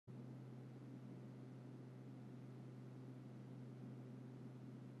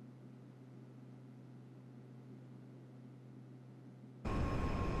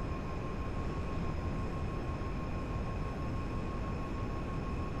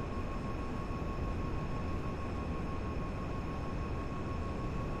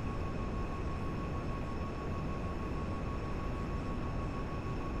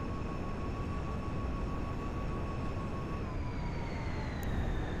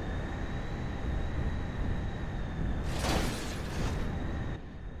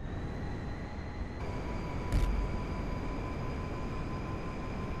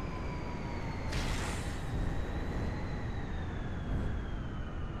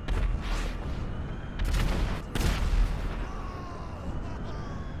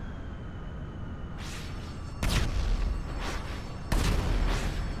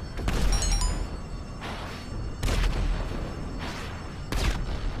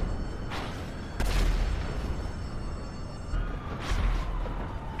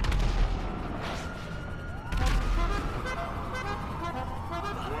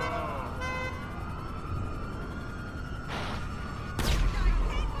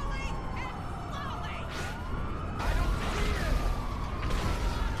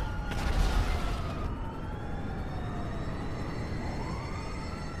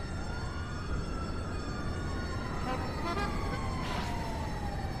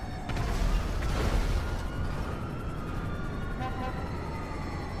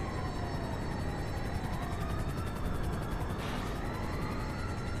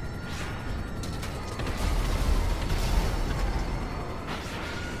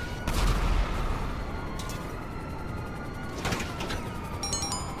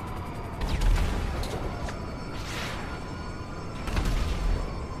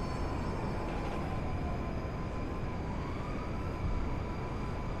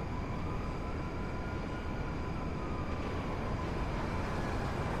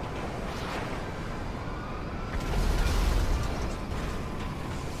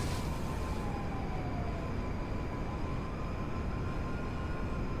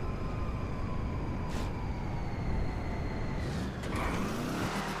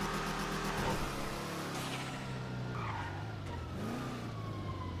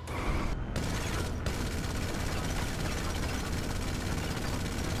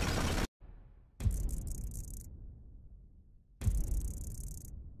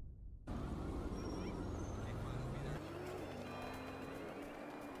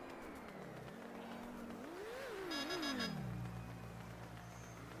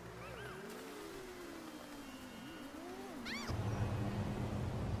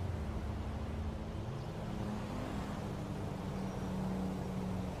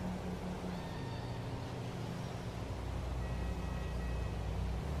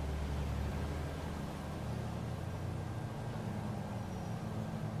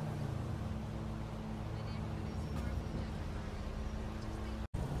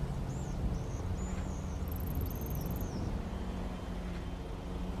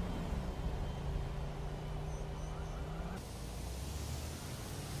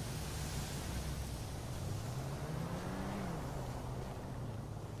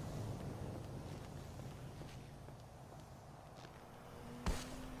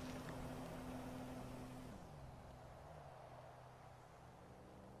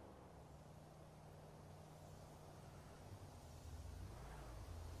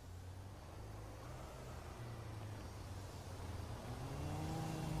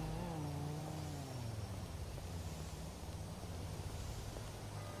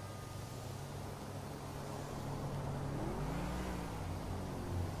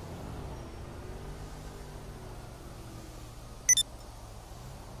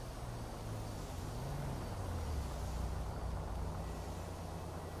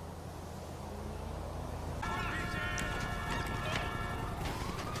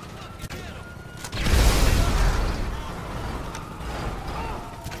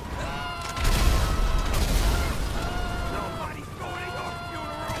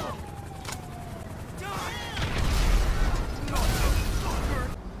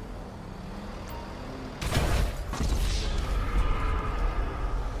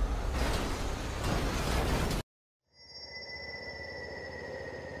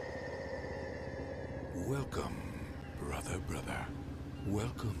Welcome, brother.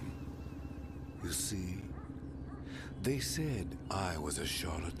 Welcome. You see, they said I was a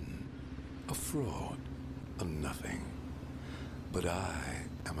charlatan, a fraud, a nothing. But I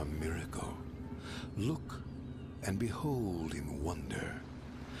am a miracle. Look and behold in wonder.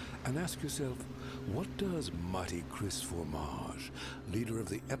 And ask yourself, what does mighty Chris Formage, leader of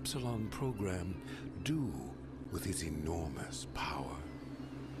the Epsilon program, do with his enormous power?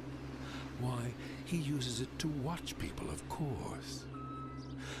 Why, he uses it to watch people, of course.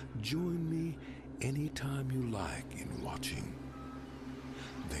 Join me anytime you like in watching.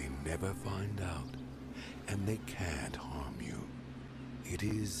 They never find out, and they can't harm you. It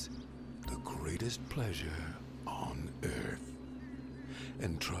is the greatest pleasure on earth.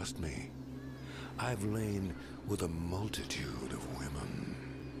 And trust me, I've lain with a multitude of women.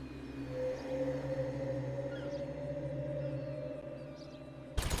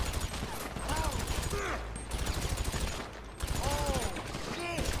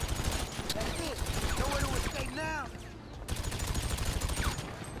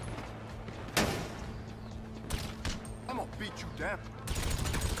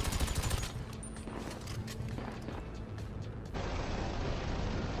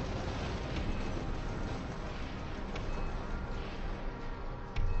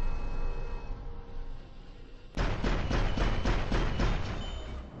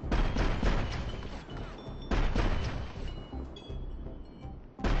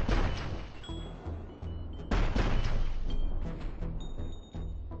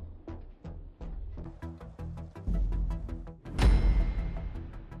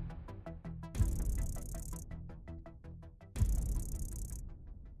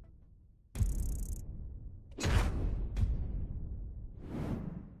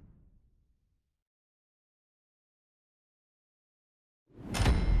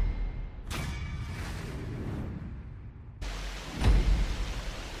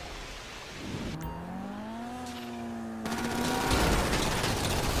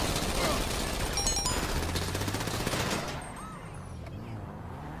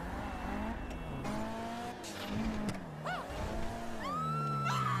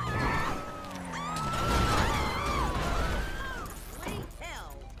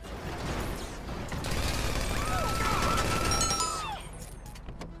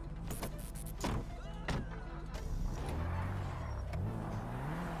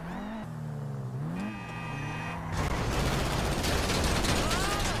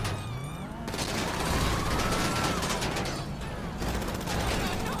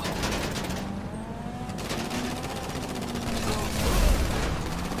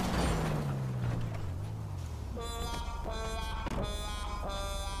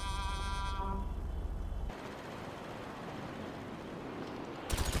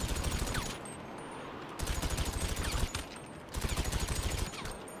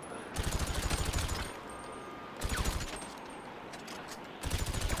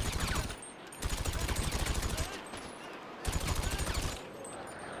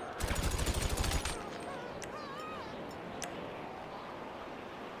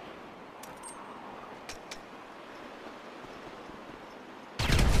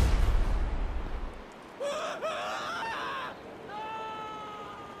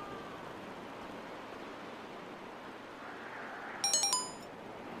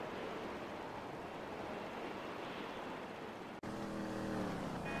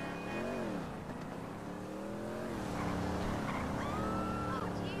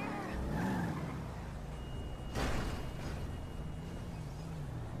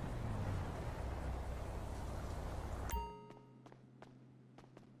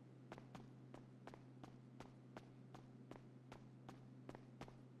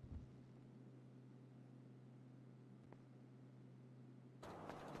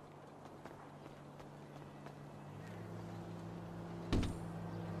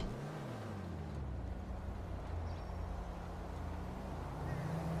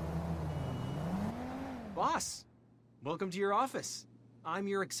 Boss, welcome to your office. I'm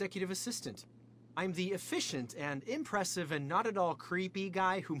your executive assistant. I'm the efficient and impressive and not at all creepy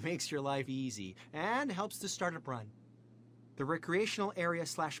guy who makes your life easy and helps the startup run. The recreational area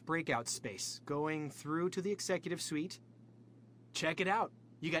 / breakout space going through to the executive suite. Check it out.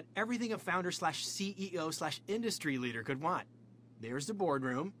 You got everything a founder / CEO / industry leader could want. There's the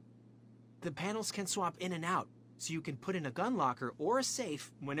boardroom. The panels can swap in and out, so you can put in a gun locker or a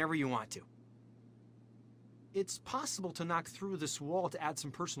safe whenever you want to. It's possible to knock through this wall to add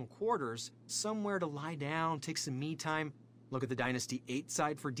some personal quarters, somewhere to lie down, take some me time. Look at the Dynasty 8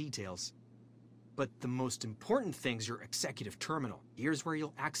 side for details. But the most important thing's your executive terminal. Here's where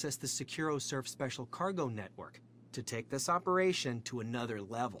you'll access the SecuroSurf Special Cargo Network to take this operation to another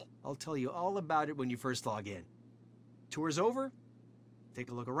level. I'll tell you all about it when you first log in. Tour's over, take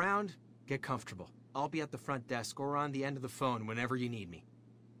a look around, get comfortable. I'll be at the front desk or on the end of the phone whenever you need me.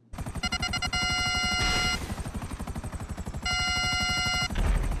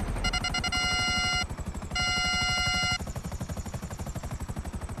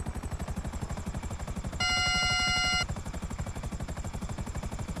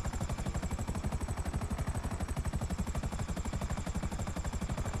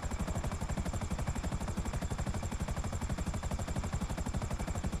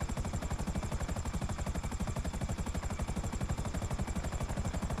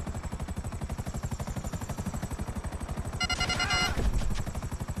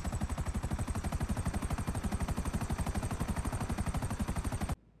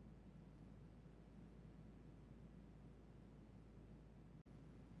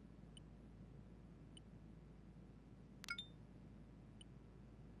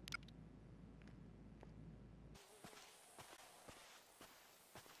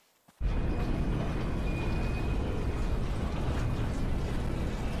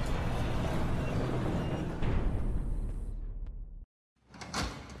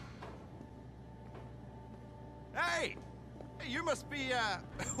 Hey! You must be,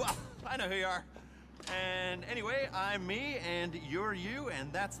 well, I know who you are. And anyway, I'm me, and you're you,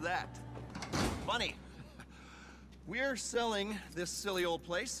 and that's that. Funny. We're selling this silly old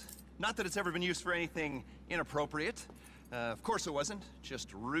place. Not that it's ever been used for anything inappropriate. Of course it wasn't.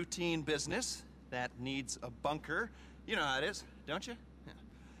 Just routine business that needs a bunker. You know how it is, don't you? Yeah.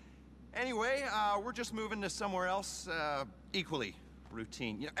 Anyway, we're just moving to somewhere else, equally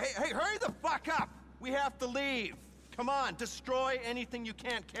routine. You know, hey, hurry the fuck up! We have to leave. Come on, destroy anything you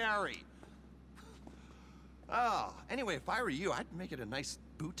can't carry. Oh, anyway, if I were you, I'd make it a nice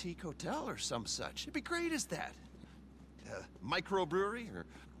boutique hotel or some such. It'd be great as that. Microbrewery or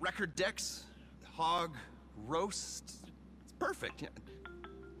record decks, hog roast. It's perfect. Yeah.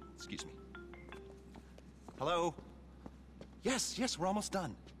 Excuse me. Hello? Yes, we're almost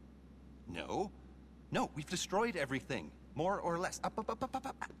done. No, we've destroyed everything. More or less. Up.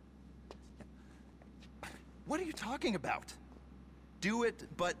 What are you talking about? Do it,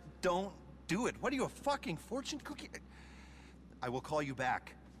 but don't do it. What are you, a fucking fortune cookie? I will call you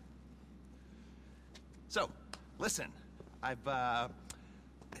back. So, listen, how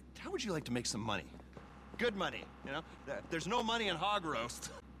would you like to make some money? Good money, you know? There's no money in hog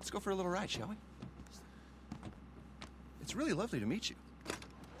roast. Let's go for a little ride, shall we? It's really lovely to meet you.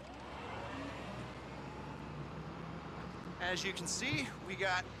 As you can see, we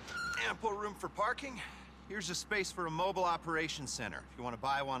got ample room for parking. Here's a space for a mobile operations center, if you want to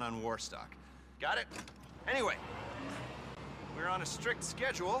buy one on Warstock. Got it? Anyway, we're on a strict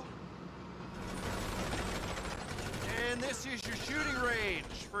schedule. And this is your shooting range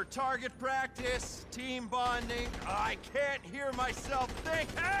for target practice, team bonding. I can't hear myself think.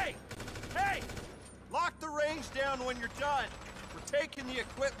 Hey! Lock the range down when you're done. We're taking the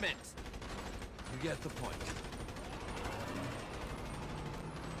equipment. You get the point.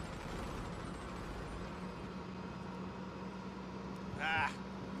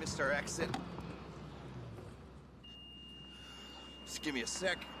 Missed our exit. Just give me a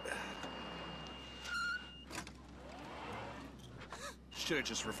sec. Should have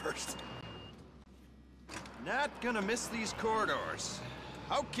just reversed. Not gonna miss these corridors.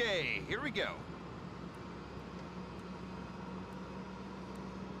 Okay, here we go.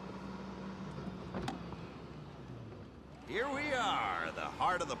 Here we are, the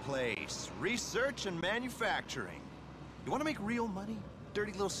heart of the place. Research and manufacturing. You want to make real money?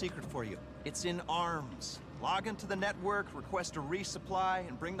 Dirty little secret for you. It's in arms. Log into the network, request a resupply,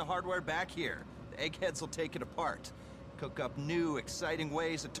 and bring the hardware back here. The eggheads will take it apart. Cook up new, exciting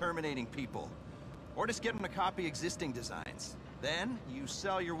ways of terminating people. Or just get them to copy existing designs. Then, you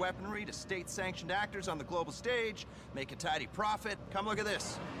sell your weaponry to state-sanctioned actors on the global stage, make a tidy profit. Come look at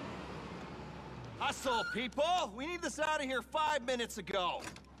this. Hustle, people! We need this out of here 5 minutes ago.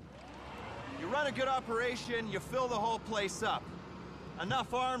 You run a good operation, you fill the whole place up.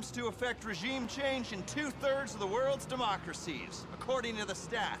 Enough arms to effect regime change in 2/3 of the world's democracies, according to the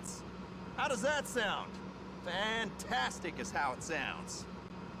stats. How does that sound? Fantastic is how it sounds.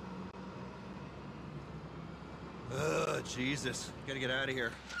 Ugh, Jesus. Gotta get out of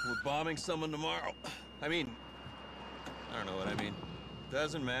here. We're bombing someone tomorrow. I don't know what I mean.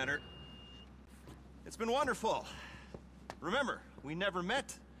 Doesn't matter. It's been wonderful. Remember, we never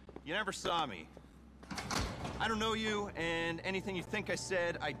met. You never saw me. I don't know you, and anything you think I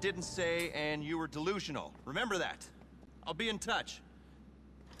said, I didn't say, and you were delusional. Remember that. I'll be in touch.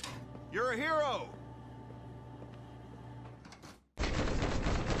 You're a hero!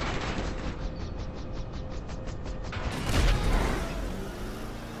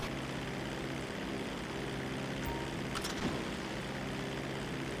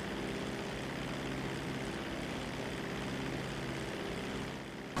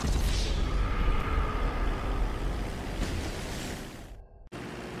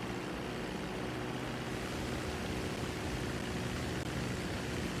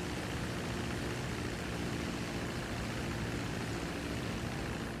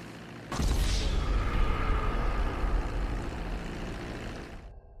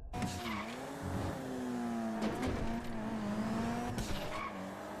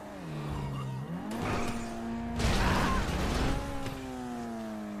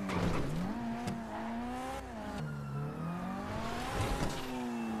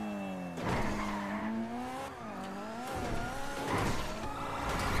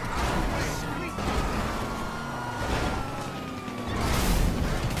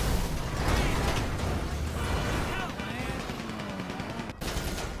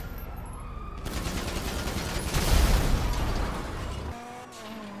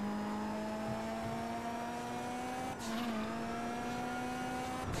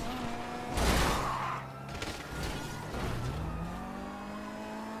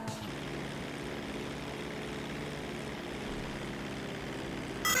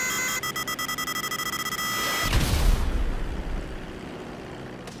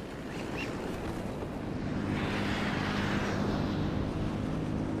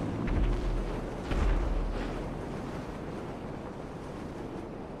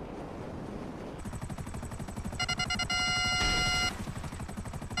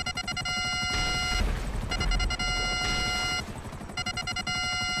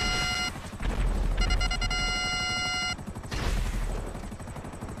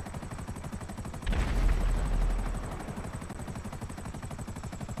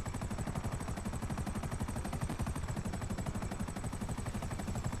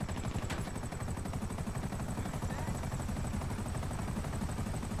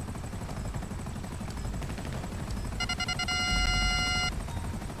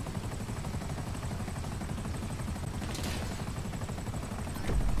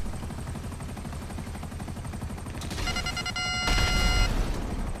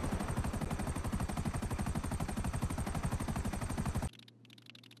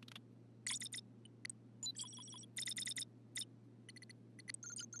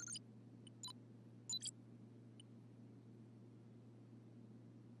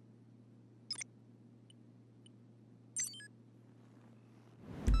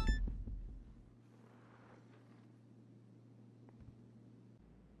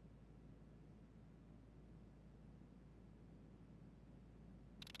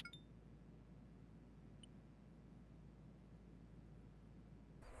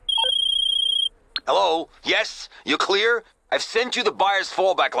 Hello? Yes? You clear? I've sent you the buyer's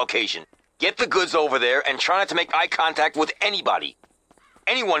fallback location. Get the goods over there and try not to make eye contact with anybody.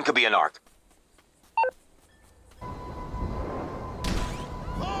 Anyone could be an narc.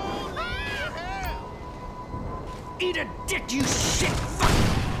 Eat a dick, you shit fuck!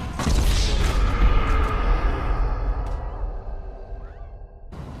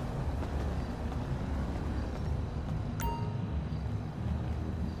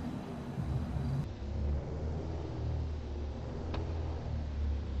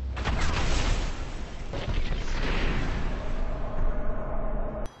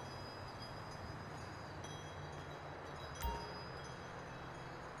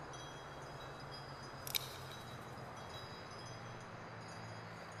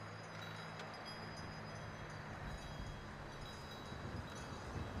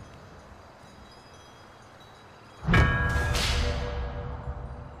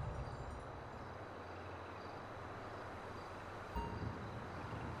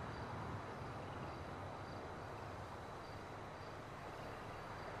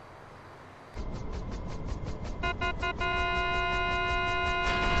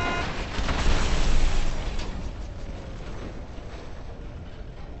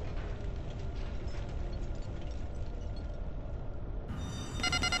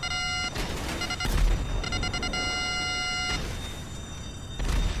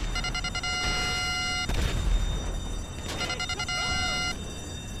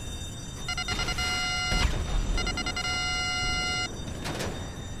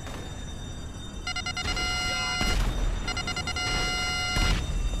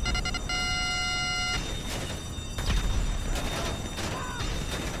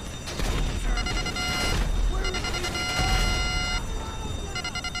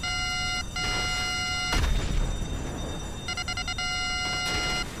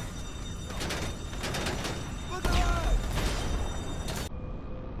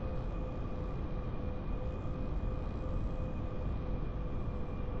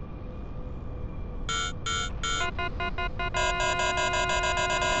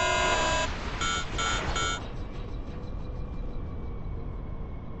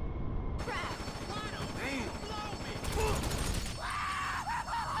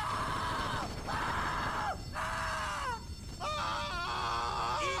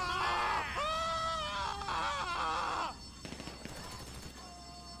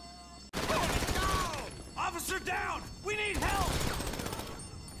 Officer down! We need help!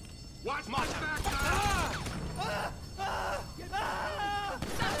 Watch my back, guys!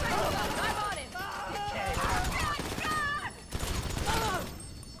 I'm on him!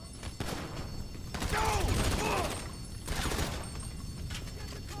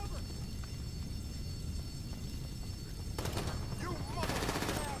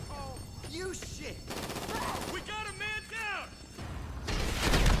 You shit! We got a man down!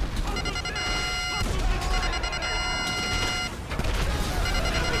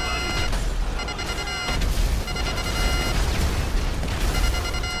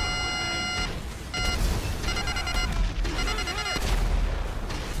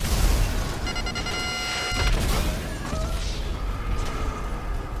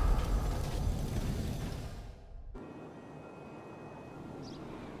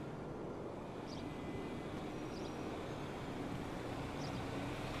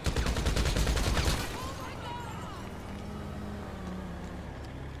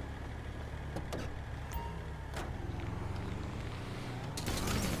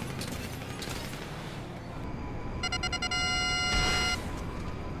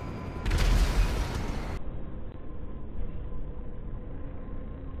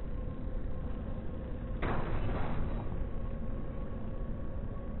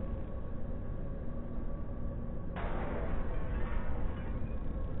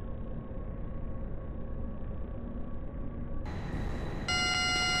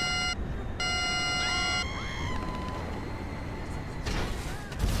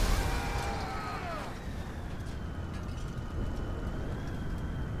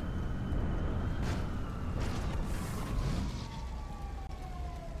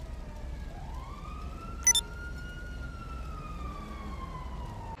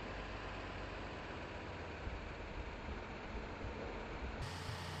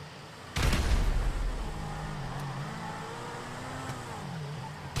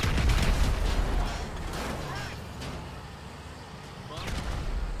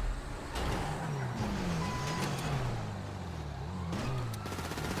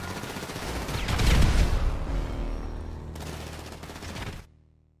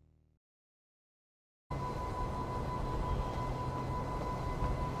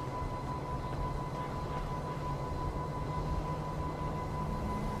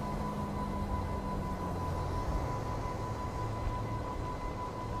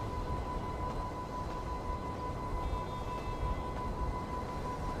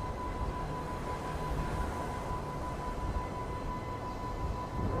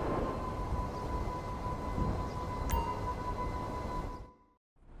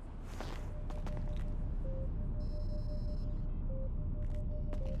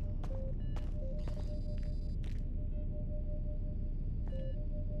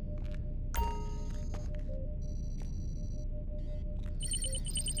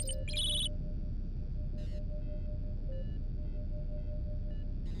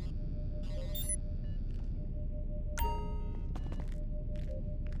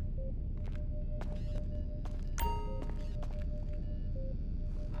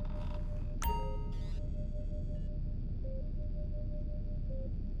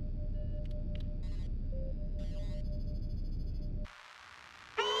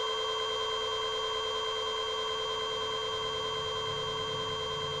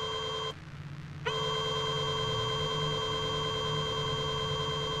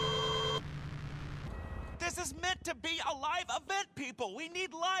 This is meant to be a live event, people! We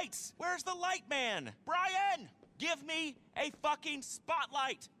need lights! Where's the light man? Brian! Give me a fucking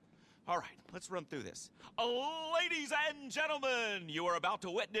spotlight! Alright, let's run through this. Ladies and gentlemen, you are about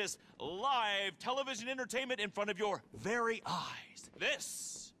to witness live television entertainment in front of your very eyes.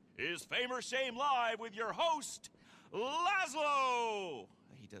 This is Fame or Shame Live with your host, Laszlo!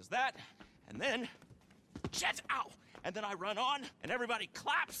 He does that, and then... Shit! Ow! And then I run on, and everybody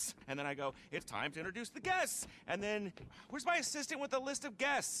claps, and then I go, it's time to introduce the guests. And then, where's my assistant with the list of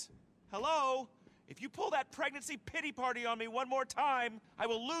guests? Hello? If you pull that pregnancy pity party on me one more time, I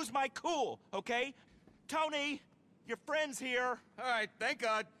will lose my cool, okay? Tony, your friend's here. All right, thank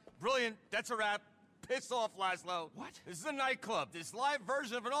God. Brilliant. That's a wrap. Piss off, Laszlo. What? This is a nightclub. This live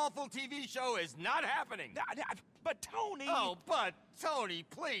version of an awful TV show is not happening. But Tony... Oh, but, Tony,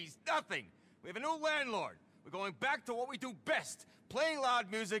 please, nothing. We have a new landlord. We're going back to what we do best. Playing loud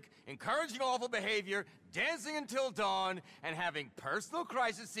music, encouraging awful behavior, dancing until dawn, and having personal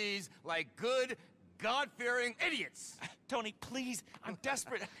crises like good, God-fearing idiots. Tony, please, I'm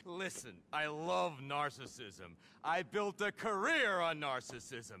desperate. Listen, I love narcissism. I built a career on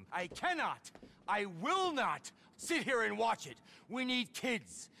narcissism. I cannot, I will not sit here and watch it. We need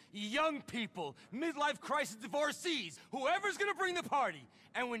kids, young people, midlife crisis divorcees, whoever's gonna bring the party.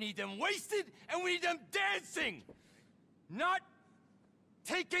 And we need them wasted, and we need them dancing. Not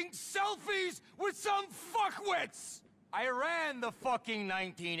taking selfies with some fuckwits. I ran the fucking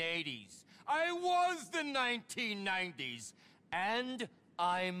 1980s. I was the 1990s. And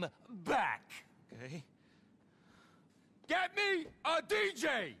I'm back. Okay. Get me a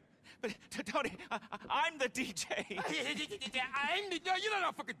DJ! But, Tony, I'm the DJ. No, you're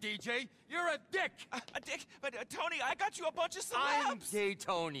not a fucking DJ. You're a dick. A dick? But, Tony, I got you a bunch of I'm celebs. Gay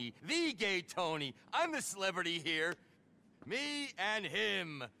Tony, the Gay Tony. I'm the celebrity here. Me and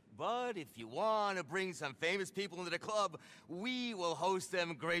him. But if you want to bring some famous people into the club, we will host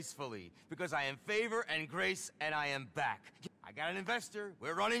them gracefully. Because I am favor and grace, and I am back. I got an investor.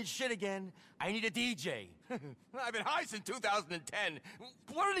 We're running shit again. I need a DJ. I've been high since 2010.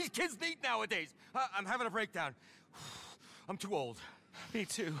 What do these kids need nowadays? I'm having a breakdown. I'm too old. Me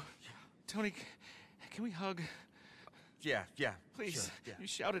too. Tony, can we hug? Yeah, Please. Sure, yeah. You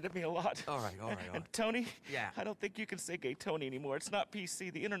shouted at me a lot. All right. And Tony? Yeah. I don't think you can say Gay Tony anymore. It's not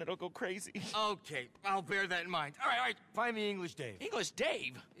PC. The internet will go crazy. Okay, I'll bear that in mind. All right. Find me English Dave. English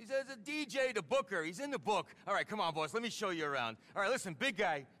Dave? He says a DJ to Booker. He's in the book. All right, come on, boss. Let me show you around. All right, listen, big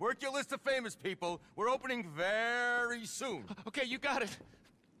guy. Work your list of famous people. We're opening very soon. Okay, you got it.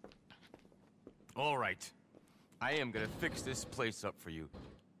 All right. I am gonna fix this place up for you.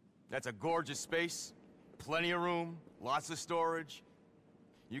 That's a gorgeous space. Plenty of room. Lots of storage.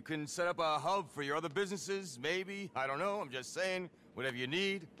 You can set up a hub for your other businesses, maybe. I don't know. I'm just saying. Whatever you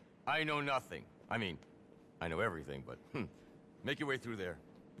need. I know nothing. I mean, I know everything, but make your way through there.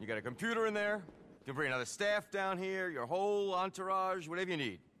 You got a computer in there. You can bring another staff down here, your whole entourage, whatever you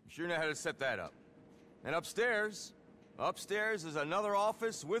need. You sure know how to set that up. And upstairs is another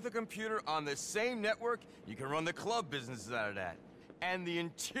office with a computer on the same network. You can run the club businesses out of that. And the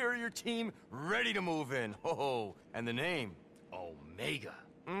interior team ready to move in. Oh, and the name, Omega.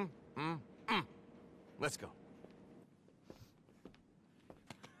 Let's go.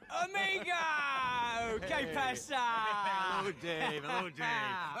 Amigo! Que pasa? Hello, Dave. Hello,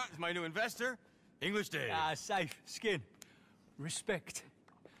 Dave. That's my new investor, English Dave. Safe. Skin. Respect.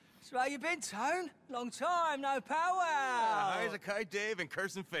 So how you been, Tone? Long time, no power. Hi, Zakai, Dave, and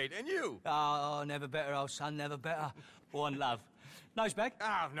Cursing Fate. And you? Oh, never better, old son, never better. One love. Nose bag?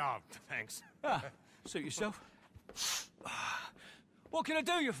 Oh, no, thanks. Suit yourself. What can I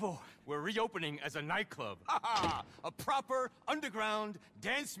do you for? We're reopening as a nightclub. A proper underground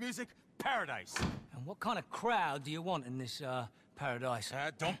dance music paradise. And what kind of crowd do you want in this, paradise?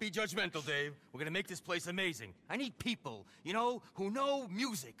 Don't be judgmental, Dave. We're gonna make this place amazing. I need people, you know, who know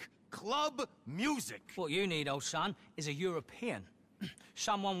music. Club music. What you need, old son, is a European.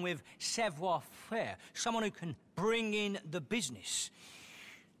 Someone with savoir-faire. Someone who can bring in the business.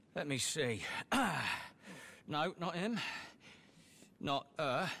 Let me see. No, not him. Not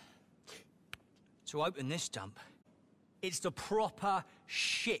her. To open this dump, it's the proper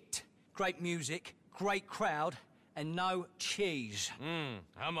shit. Great music, great crowd, and no cheese.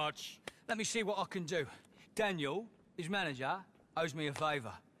 How much? Let me see what I can do. Daniel, his manager, owes me a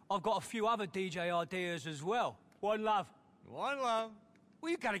favour. I've got a few other DJ ideas as well. One love. One love.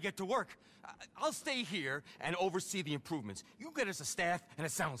 Well, you gotta get to work. I'll stay here and oversee the improvements. You get us a staff and a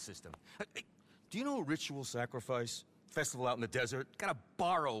sound system. Do you know ritual sacrifice? Festival out in the desert? Gotta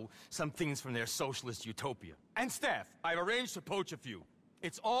borrow some things from their socialist utopia. And staff. I've arranged to poach a few.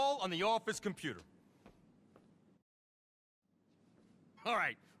 It's all on the office computer. All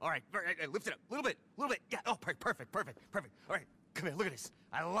right. Lift it up. A little bit. Yeah, oh, perfect. All right, come here, look at this.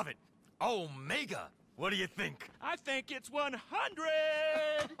 I love it. Omega. What do you think? I think it's 100!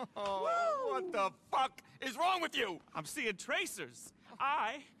 What the fuck is wrong with you? I'm seeing tracers.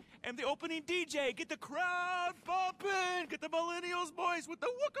 I am the opening DJ. Get the crowd bumping. Get the millennials boys with the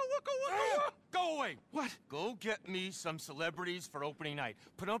wooka. Go away. What? Go get me some celebrities for opening night.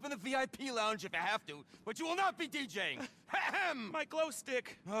 Put them up in the VIP lounge if you have to, but you will not be DJing. Ahem. My glow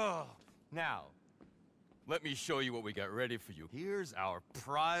stick. Oh, now, let me show you what we got ready for you. Here's our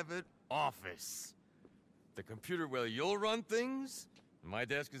private office. The computer where you'll run things. My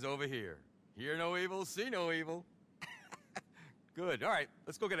desk is over here. Hear no evil, see no evil. Good. All right,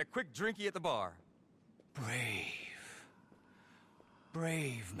 let's go get a quick drinky at the bar.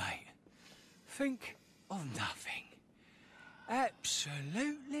 Brave, mate. Think of nothing.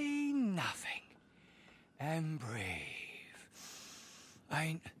 Absolutely nothing. And breathe.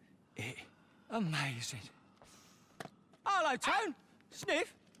 Ain't it amazing? Hello, Tone.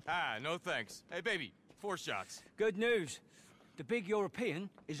 Sniff. Ah, no thanks. Hey, baby, 4 shots. Good news. The big European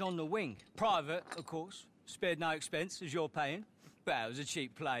is on the wing. Private, of course. Spared no expense, as you're paying. Well, it was a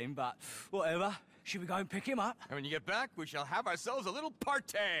cheap plane, but whatever. Should we go and pick him up? And when you get back, we shall have ourselves a little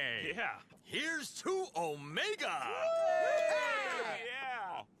party. Yeah. Here's to Omega!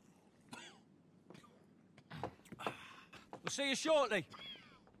 Yeah. We'll see you shortly.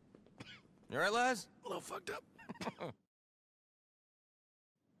 You all right, Laz? A little fucked up.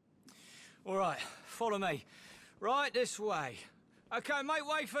 All right, follow me. Right this way. Okay, make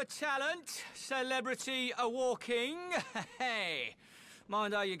way for talent. Celebrity a-walking. Hey.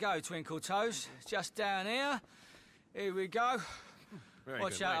 Mind how you go, Twinkle Toes. Just down here. Here we go. Very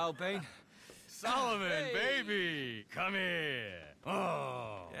Watch good, out, mate. old bean. Solomon, Hey. baby, come here.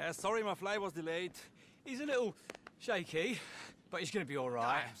 Oh. Yeah, sorry my flight was delayed. He's a little shaky, but he's gonna be all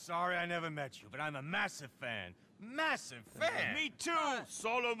right. I'm sorry I never met you, but I'm a massive fan. Massive fan. Me too,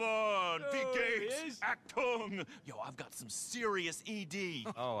 Solomon. he Gates, is. Actung. Yo, I've got some serious ED.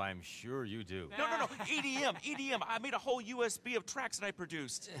 Oh, I'm sure you do. No, EDM. I made a whole USB of tracks that I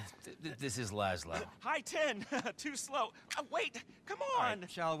produced. This is Laszlo. High 10, too slow. Wait, come on.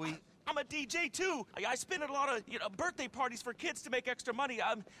 Shall we? I'm a DJ too. I spin at a lot of birthday parties for kids to make extra money.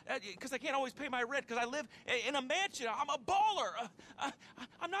 Because I can't always pay my rent because I live in a mansion. I'm a baller.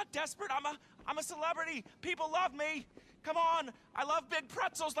 I'm not desperate. I'm a celebrity. People love me. Come on. I love big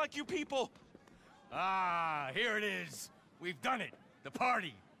pretzels like you people. Ah, here it is. We've done it. The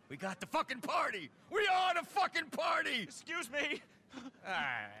party. We got the fucking party. We are the fucking party. Excuse me.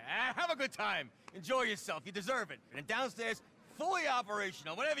 Have a good time. Enjoy yourself. You deserve it. And downstairs, fully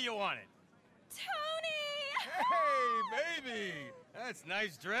operational, whenever you want it. Tony! Hey, baby! That's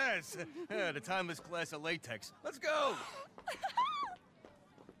nice dress. The timeless class of latex. Let's go!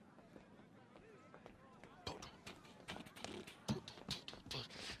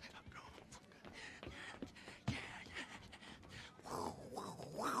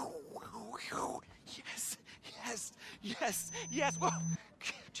 Yes. Whoa.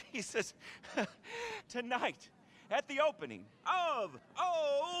 Jesus. Tonight, at the opening of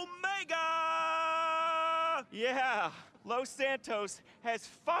Omega! Yeah, Los Santos has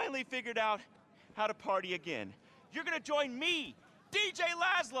finally figured out how to party again. You're gonna join me, DJ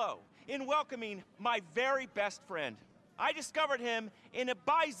Laszlo, in welcoming my very best friend. I discovered him in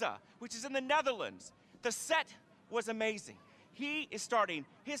Ibiza, which is in the Netherlands. The set was amazing. He is starting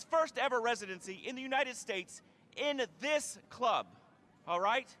his first ever residency in the United States in this club, all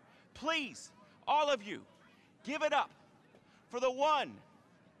right? Please, all of you, give it up for the one,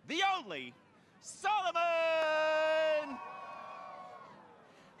 the only, Solomon!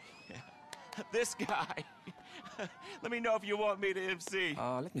 This guy. Let me know if you want me to MC.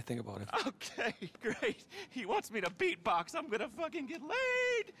 Let me think about it. Okay, great. He wants me to beatbox. I'm gonna fucking get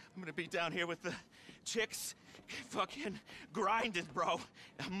laid. I'm gonna be down here with the chicks. Fucking grinding, bro.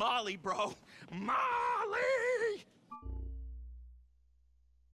 Molly, bro. Molly!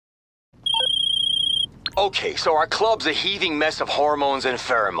 Okay, so our club's a heaving mess of hormones and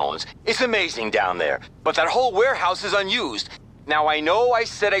pheromones. It's amazing down there, but that whole warehouse is unused. Now, I know I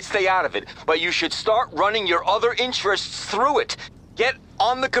said I'd stay out of it, but you should start running your other interests through it. Get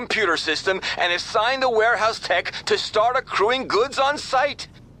on the computer system and assign the warehouse tech to start accruing goods on site.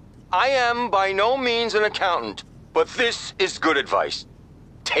 I am by no means an accountant, but this is good advice.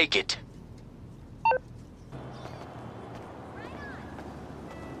 Take it.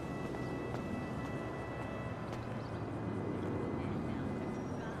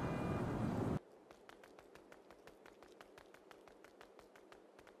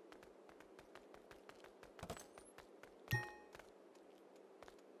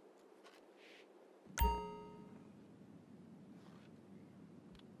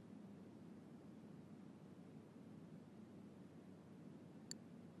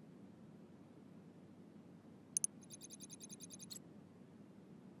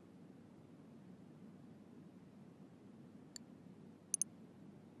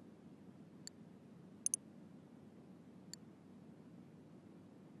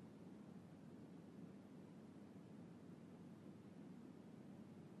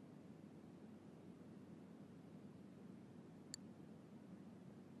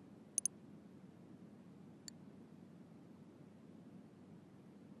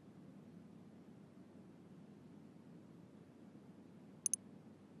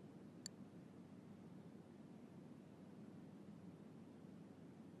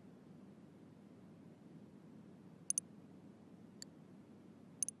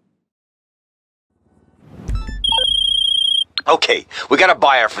 Okay, we got a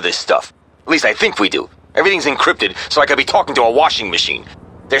buyer for this stuff. At least I think we do. Everything's encrypted, so I could be talking to a washing machine.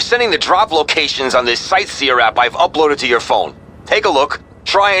 They're sending the drop locations on this Sightseer app I've uploaded to your phone. Take a look,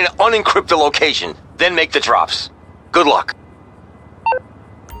 try and unencrypt the location, then make the drops. Good luck.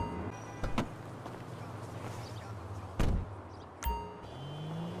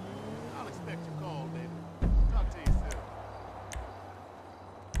 I'll expect your call, baby. Talk to you soon.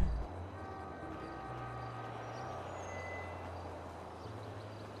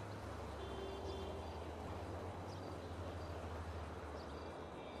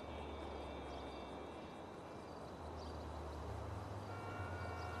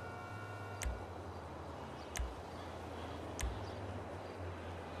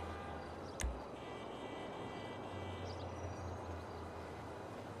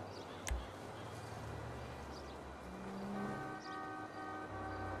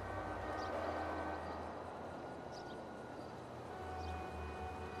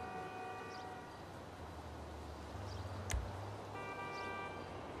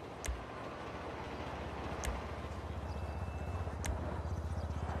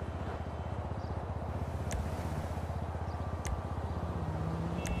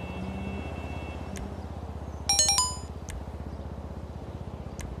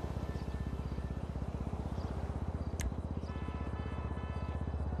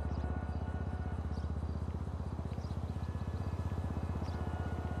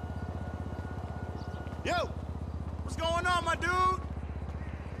 Yo, what's going on, my dude?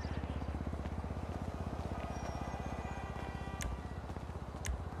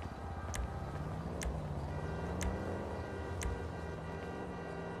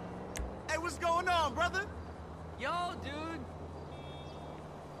 Hey, what's going on, brother? Yo, dude.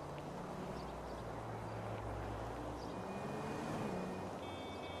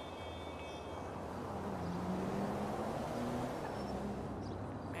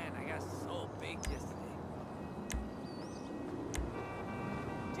 Man, I got so big yesterday.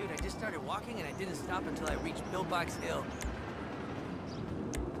 Dude, I just started walking and I didn't stop until I reached Pillbox Hill.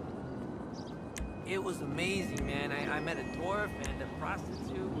 It was amazing, man. I met a dwarf and a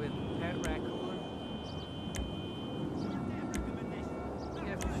prostitute with